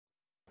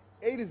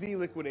A to Z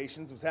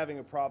Liquidations was having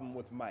a problem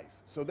with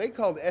mice, so they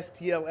called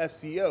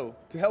STLFCO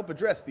to help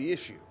address the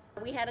issue.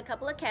 We had a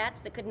couple of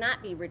cats that could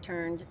not be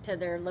returned to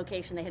their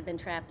location they had been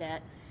trapped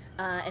at,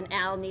 and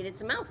Al needed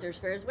some mousers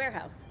for his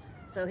warehouse.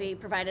 So he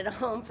provided a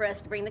home for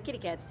us to bring the kitty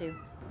cats to.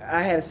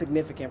 I had a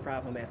significant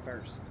problem at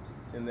first.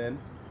 And then?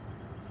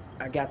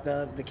 I got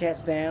the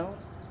cats down,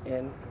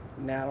 and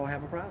now I don't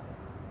have a problem.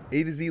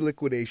 A to Z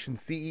Liquidation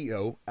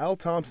CEO Al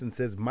Thompson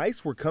says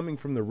mice were coming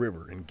from the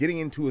river and getting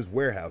into his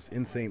warehouse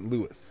in St.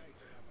 Louis.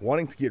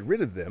 Wanting to get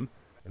rid of them,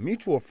 a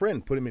mutual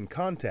friend put him in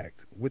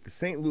contact with the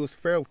St. Louis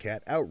Feral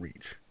Cat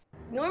Outreach.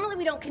 Normally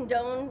we don't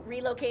condone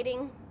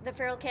relocating the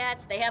feral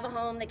cats. They have a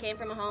home, they came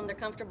from a home, they're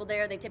comfortable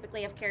there, they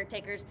typically have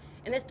caretakers.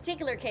 In this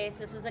particular case,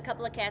 this was a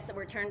couple of cats that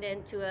were turned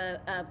into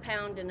a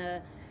pound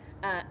in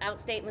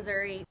outstate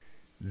Missouri.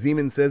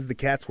 Zeman says the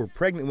cats were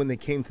pregnant when they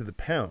came to the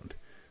pound.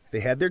 They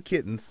had their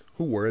kittens,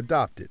 who were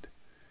adopted.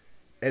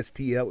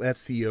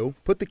 STLFCO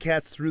put the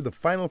cats through the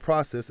final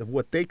process of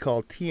what they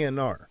call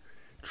TNR,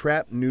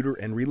 trap, neuter,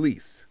 and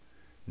release.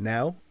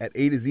 Now, at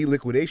A to Z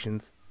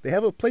Liquidations, they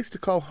have a place to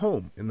call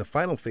home in the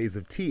final phase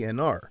of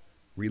TNR,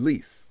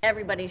 release.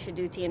 Everybody should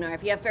do TNR.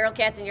 If you have feral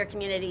cats in your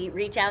community,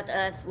 reach out to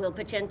us. We'll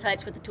put you in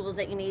touch with the tools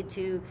that you need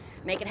to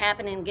make it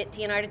happen and get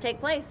TNR to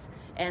take place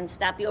and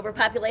stop the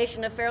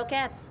overpopulation of feral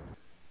cats.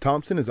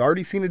 Thompson has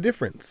already seen a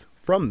difference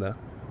from the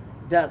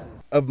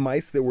Dozens of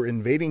mice that were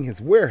invading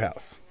his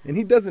warehouse, and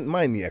he doesn't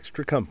mind the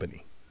extra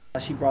company.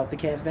 She brought the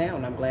cats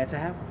down. I'm glad to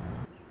have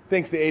them.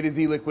 Thanks to A to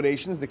Z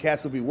Liquidations, the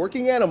cats will be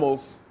working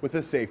animals with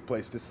a safe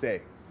place to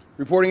stay.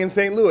 Reporting in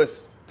St.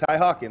 Louis, Ty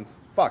Hawkins,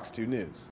 Fox 2 News.